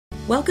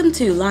Welcome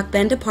to Loch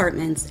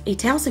Apartments, a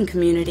Towson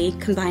community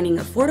combining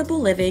affordable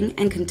living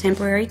and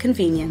contemporary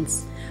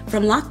convenience.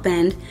 From Loch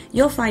Bend,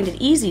 you'll find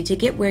it easy to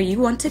get where you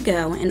want to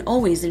go and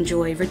always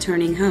enjoy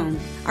returning home.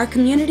 Our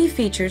community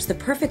features the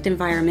perfect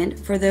environment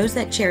for those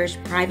that cherish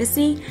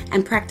privacy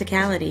and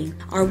practicality.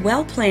 Our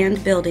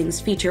well-planned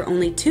buildings feature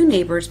only 2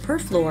 neighbors per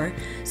floor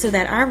so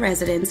that our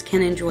residents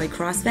can enjoy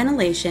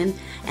cross-ventilation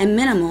and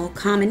minimal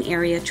common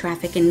area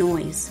traffic and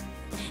noise.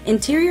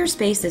 Interior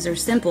spaces are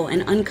simple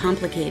and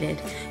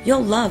uncomplicated.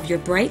 You'll love your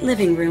bright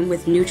living room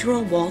with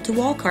neutral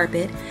wall-to-wall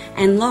carpet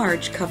and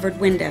large covered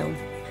window.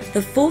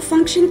 The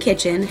full-function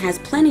kitchen has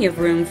plenty of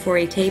room for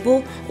a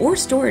table or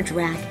storage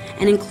rack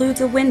and includes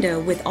a window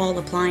with all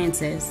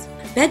appliances.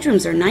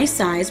 Bedrooms are nice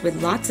size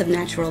with lots of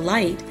natural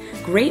light,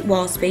 great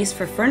wall space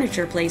for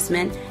furniture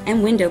placement,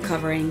 and window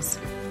coverings.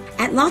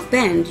 At Loch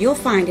Bend, you'll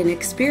find an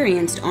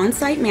experienced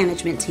on-site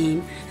management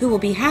team who will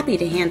be happy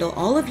to handle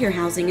all of your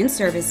housing and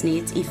service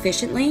needs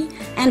efficiently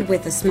and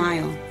with a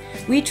smile.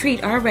 We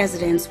treat our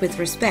residents with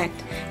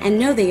respect and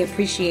know they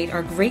appreciate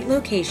our great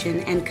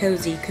location and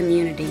cozy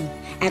community.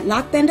 At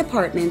Loch Bend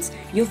Apartments,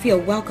 you'll feel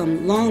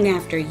welcome long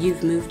after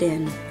you've moved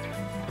in.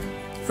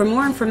 For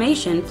more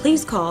information,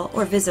 please call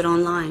or visit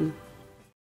online.